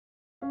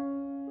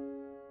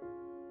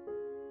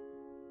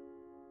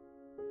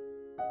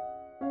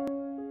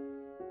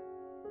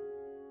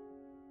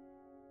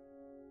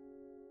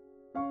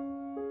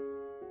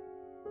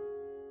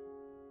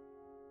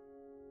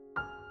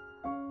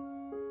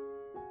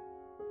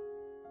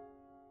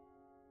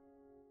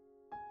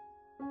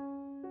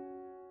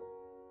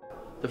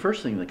The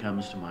first thing that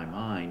comes to my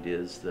mind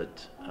is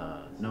that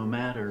no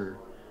matter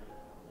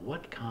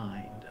what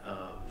kind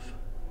of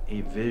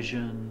a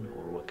vision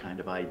or what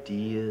kind of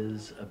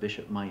ideas a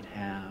bishop might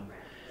have,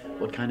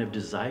 what kind of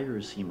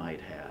desires he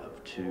might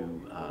have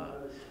to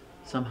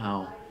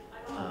somehow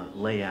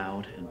lay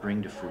out and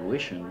bring to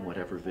fruition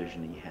whatever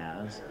vision he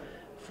has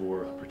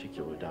for a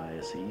particular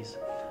diocese,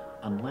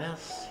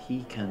 unless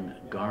he can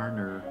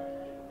garner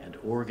and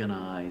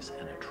organize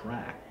and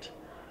attract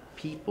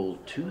people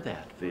to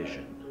that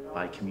vision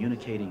by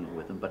communicating it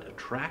with them, but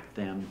attract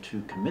them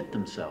to commit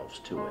themselves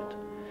to it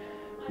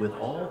with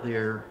all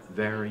their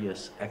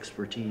various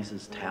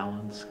expertises,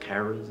 talents,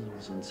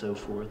 charisms, and so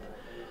forth,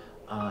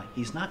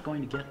 he's not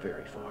going to get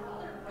very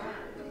far.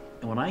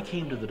 And when I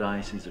came to the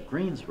Diocese of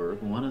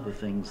Greensburg, one of the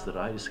things that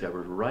I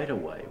discovered right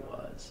away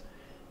was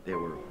there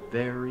were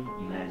very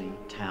many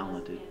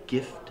talented,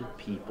 gifted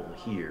people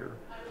here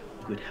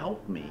who could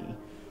help me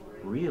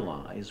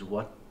realize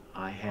what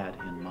I had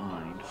in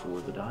mind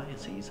for the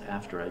diocese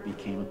after I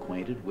became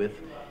acquainted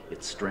with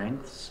its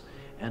strengths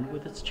and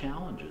with its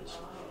challenges.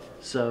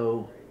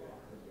 So,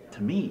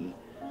 to me,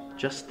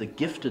 just the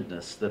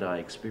giftedness that I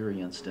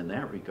experienced in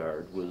that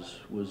regard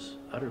was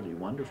utterly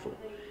wonderful.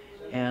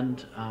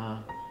 And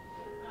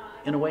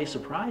in a way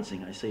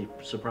surprising. I say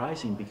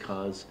surprising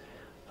because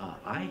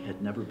I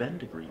had never been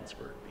to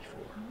Greensburg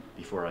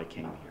before I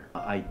came here.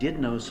 I did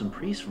know some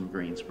priests from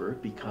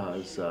Greensburg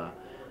because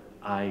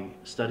I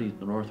studied at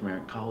the North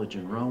American College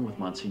in Rome with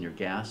Monsignor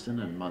Gaston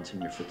and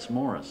Monsignor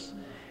Fitzmaurice.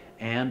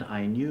 And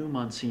I knew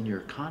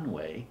Monsignor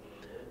Conway,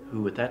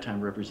 who at that time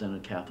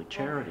represented Catholic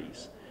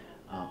Charities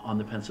on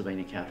the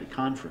Pennsylvania Catholic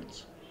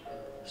Conference.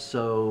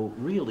 So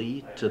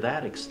really, to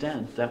that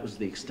extent, that was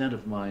the extent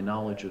of my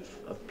knowledge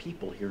of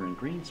people here in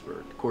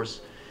Greensburg. Of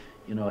course,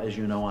 you know, as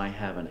you know, I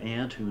have an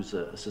aunt who's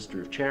a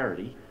sister of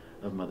charity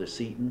of Mother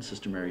Seton,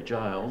 Sister Mary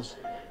Giles.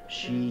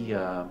 She,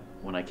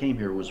 when I came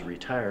here, was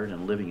retired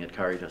and living at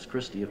Caritas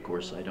Christi. Of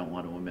course, I don't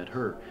want to omit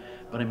her.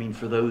 But I mean,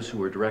 for those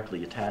who are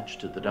directly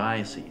attached to the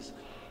diocese.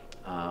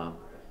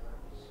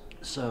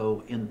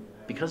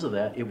 Because of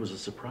that, it was a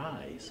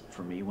surprise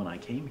for me when I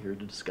came here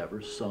to discover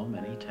so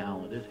many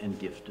talented and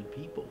gifted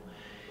people.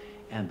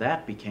 And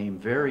that became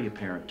very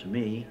apparent to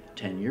me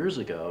 10 years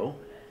ago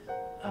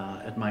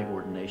at my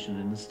ordination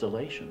and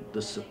installation.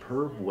 The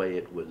superb way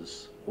it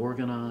was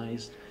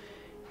organized,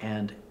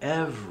 and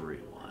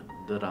everyone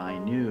that I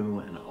knew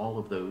and all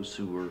of those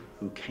who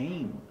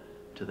came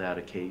to that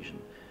occasion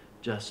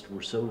just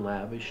were so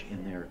lavish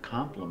in their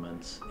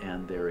compliments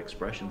and their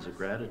expressions of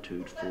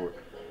gratitude for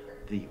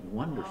the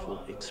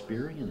wonderful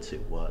experience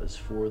it was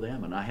for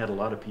them. And I had a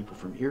lot of people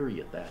from Erie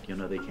at that. You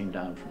know, they came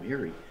down from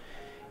Erie.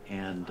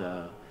 And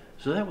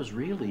so that was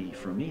really,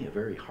 for me, a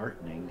very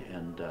heartening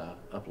and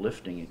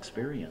uplifting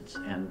experience,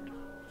 and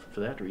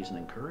for that reason,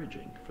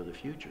 encouraging for the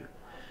future.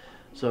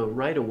 So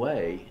right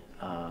away,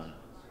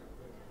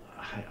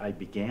 I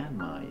began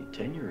my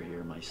tenure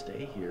here, my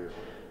stay here,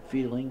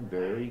 feeling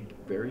very,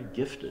 very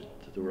gifted.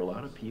 There were a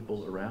lot of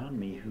people around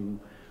me who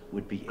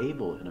would be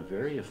able, in a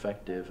very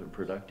effective and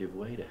productive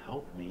way, to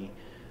help me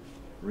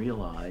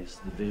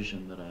realize the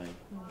vision that I,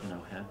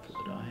 had for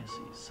the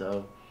diocese.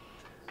 So,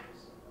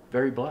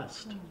 very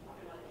blessed.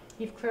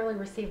 You've clearly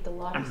received a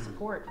lot of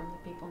support from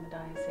the people in the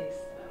diocese.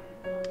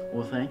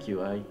 Well, thank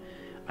you.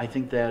 I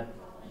think that,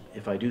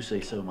 if I do say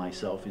so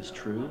myself, is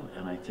true,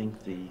 and I think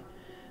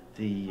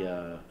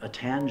a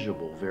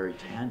tangible, very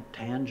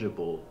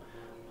tangible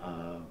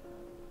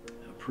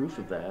proof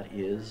of that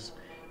is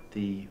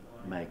the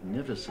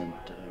magnificent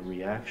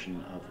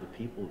reaction of the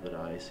people of the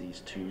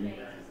diocese to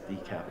the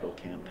capital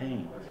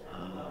campaign.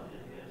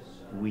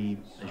 We,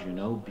 as you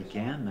know,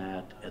 began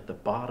that at the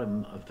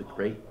bottom of the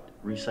Great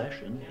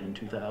Recession in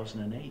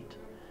 2008.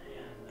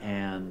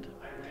 And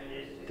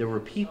there were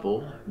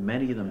people,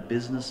 many of them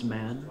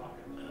businessmen,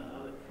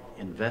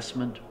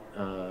 investment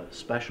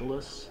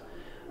specialists,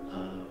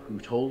 who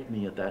told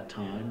me at that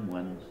time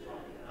when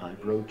I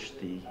broached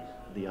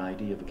the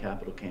idea of a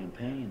capital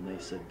campaign, they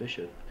said,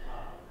 "Bishop,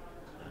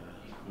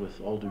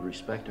 with all due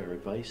respect, our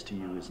advice to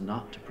you is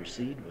not to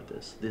proceed with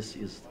this. This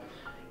is,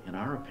 in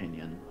our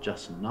opinion,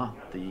 just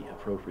not the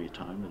appropriate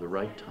time or the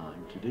right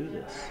time to do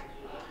this.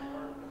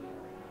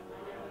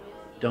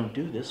 Don't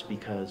do this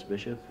because,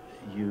 Bishop,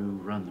 you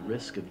run the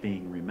risk of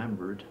being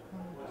remembered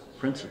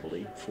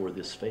principally for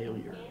this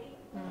failure."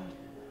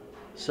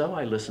 So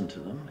I listened to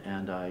them,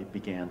 and I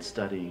began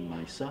studying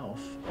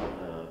myself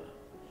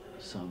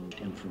some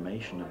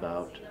information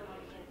about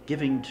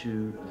giving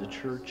to the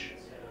church.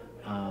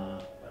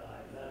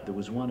 There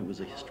was one, it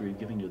was a history of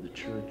giving to the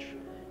church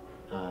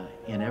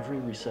in every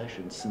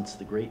recession since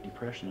the Great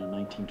Depression in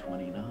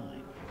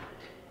 1929.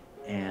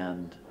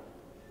 And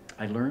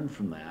I learned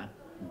from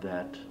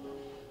that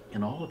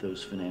in all of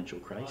those financial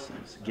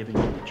crises, giving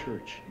to the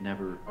church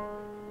never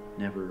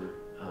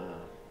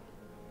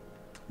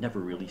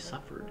really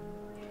suffered.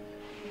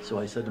 So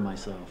I said to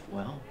myself,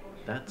 well,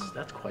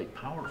 that's quite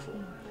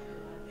powerful.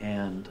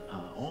 And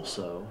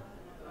also,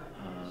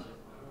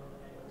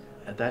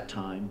 at that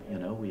time,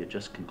 we had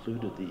just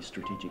concluded the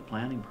strategic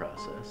planning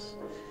process,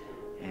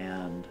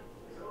 and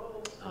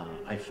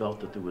I felt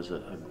that there was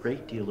a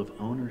great deal of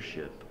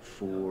ownership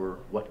for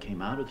what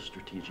came out of the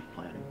strategic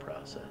planning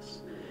process.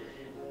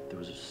 There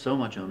was so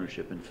much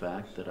ownership, in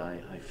fact, that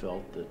I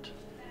felt that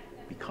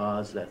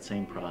because that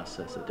same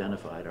process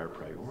identified our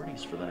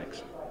priorities for the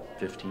next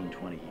 15,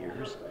 20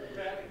 years,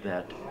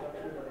 that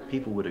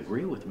people would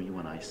agree with me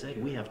when I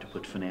said we have to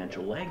put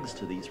financial legs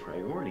to these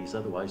priorities,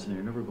 otherwise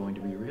they're never going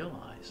to be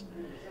realized.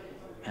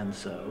 And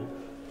so,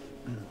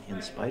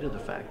 in spite of the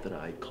fact that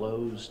I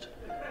closed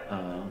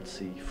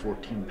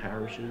 14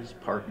 parishes,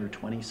 partnered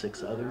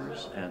 26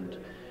 others, and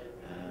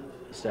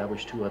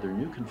established 2 other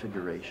new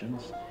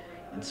configurations,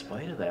 in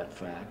spite of that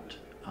fact,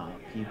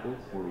 people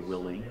were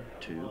willing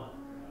to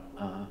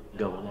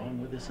go along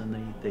with this,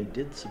 and they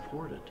did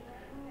support it.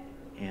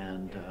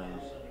 And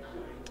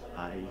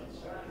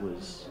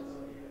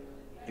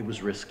it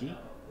was risky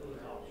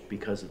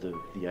because of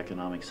the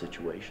economic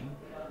situation,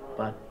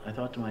 but I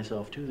thought to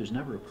myself too, there's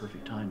never a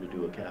perfect time to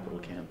do a capital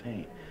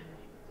campaign.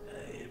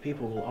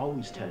 People will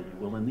always tell you,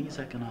 well, in these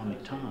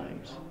economic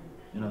times,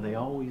 they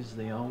always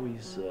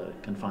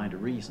can find a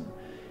reason.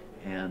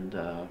 And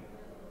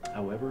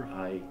however,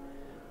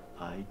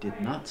 I did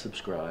not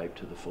subscribe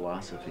to the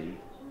philosophy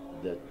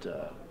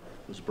that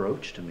was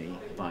broached to me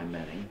by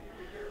many.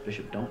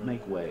 Bishop, don't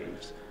make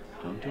waves,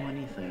 don't do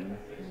anything,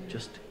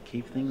 just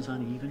keep things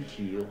on even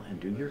keel and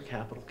do your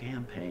capital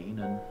campaign,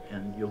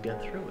 and you'll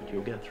get through it.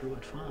 You'll get through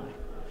it fine.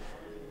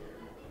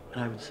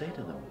 And I would say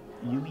to them,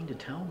 you mean to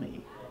tell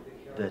me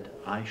that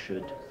I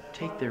should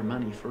take their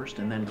money first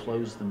and then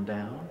close them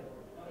down?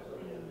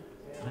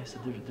 And I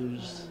said,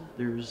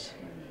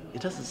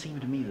 it doesn't seem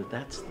to me that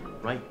that's the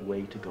right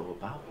way to go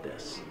about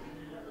this.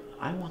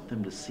 I want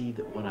them to see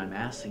that what I'm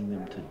asking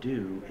them to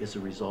do is a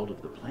result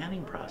of the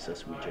planning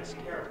process we just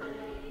did.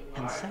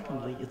 And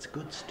secondly, it's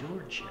good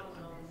stewardship.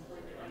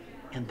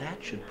 And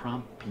that should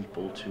prompt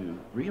people to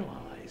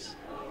realize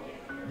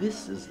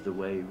this is the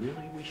way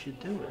really we should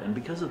do it. And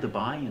because of the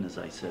buy-in, as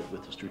I said,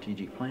 with the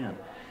strategic plan,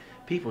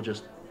 people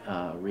just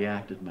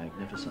reacted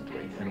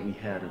magnificently, and we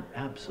had an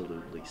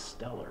absolutely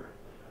stellar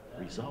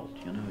result.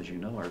 As you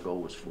know, our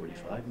goal was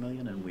 45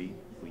 million, and we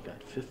got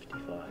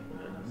 $55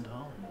 million.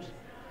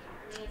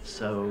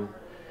 So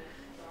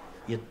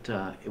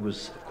it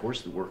was, of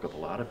course, the work of a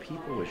lot of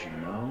people, as you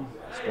know,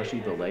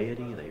 especially the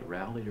laity. They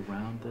rallied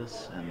around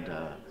this, and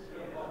a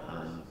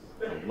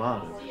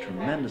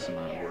tremendous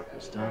amount of work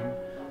was done.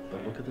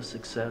 But look at the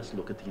success,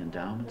 look at the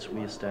endowments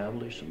we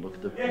established, and look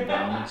at the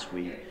endowments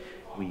we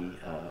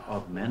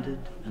augmented,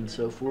 and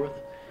so forth.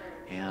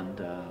 And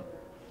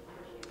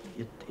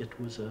it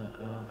was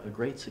a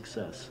great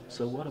success.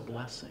 So what a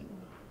blessing.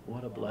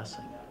 What a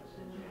blessing.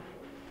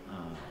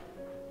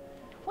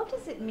 What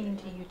does it mean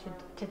to you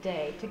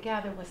today to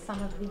gather with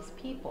some of these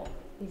people,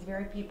 these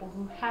very people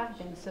who have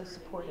been so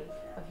supportive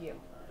of you?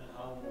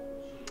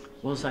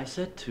 Well, as I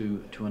said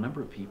to a number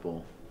of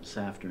people this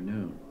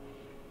afternoon,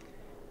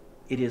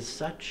 it is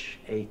such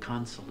a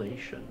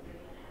consolation,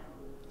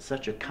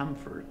 such a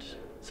comfort,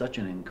 such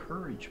an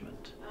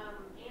encouragement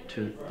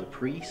to the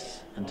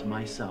priests and to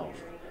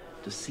myself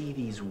to see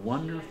these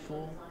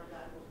wonderful,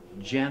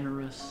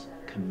 generous,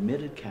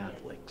 committed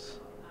Catholics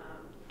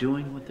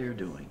doing what they're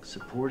doing,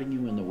 supporting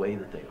you in the way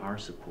that they are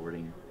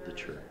supporting the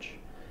Church.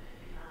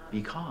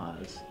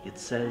 Because it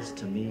says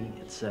to me,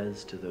 it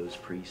says to those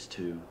priests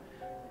too,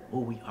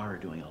 well, we are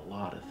doing a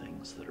lot of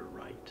things that are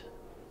right.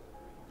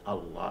 A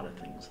lot of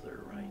things that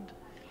are right.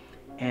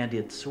 And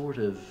it sort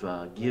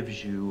of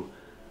gives you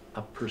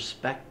a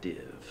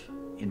perspective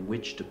in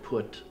which to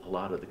put a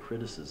lot of the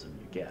criticism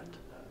you get.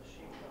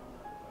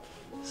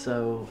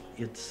 So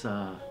it's,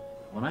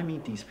 when I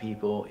meet these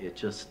people, it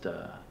just,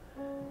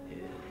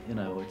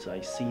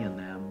 I see in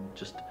them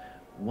just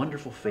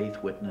wonderful faith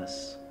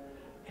witness,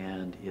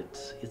 and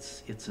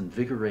it's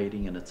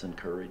invigorating and it's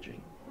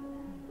encouraging.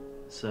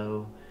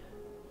 So,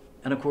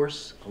 and of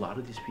course, a lot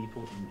of these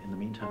people in the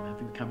meantime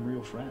have become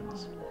real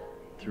friends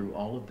through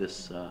all of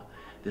this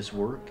this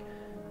work,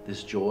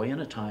 this joy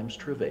and at times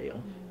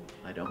travail.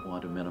 I don't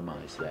want to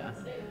minimize that,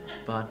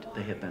 but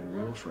they have been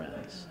real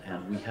friends,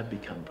 and we have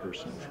become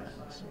personal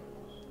friends.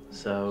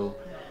 So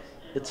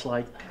it's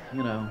like,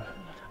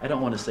 I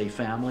don't want to say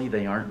family.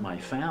 They aren't my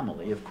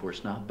family, of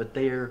course not, but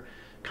they're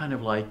kind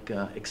of like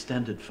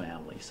extended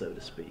family, so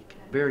to speak.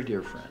 Very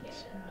dear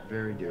friends,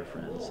 very dear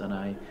friends.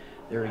 And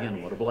there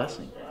again, what a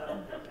blessing.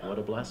 What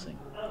a blessing.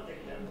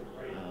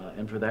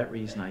 And for that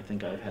reason, I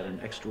think I've had an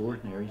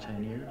extraordinary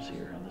 10 years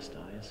here in this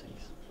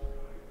diocese.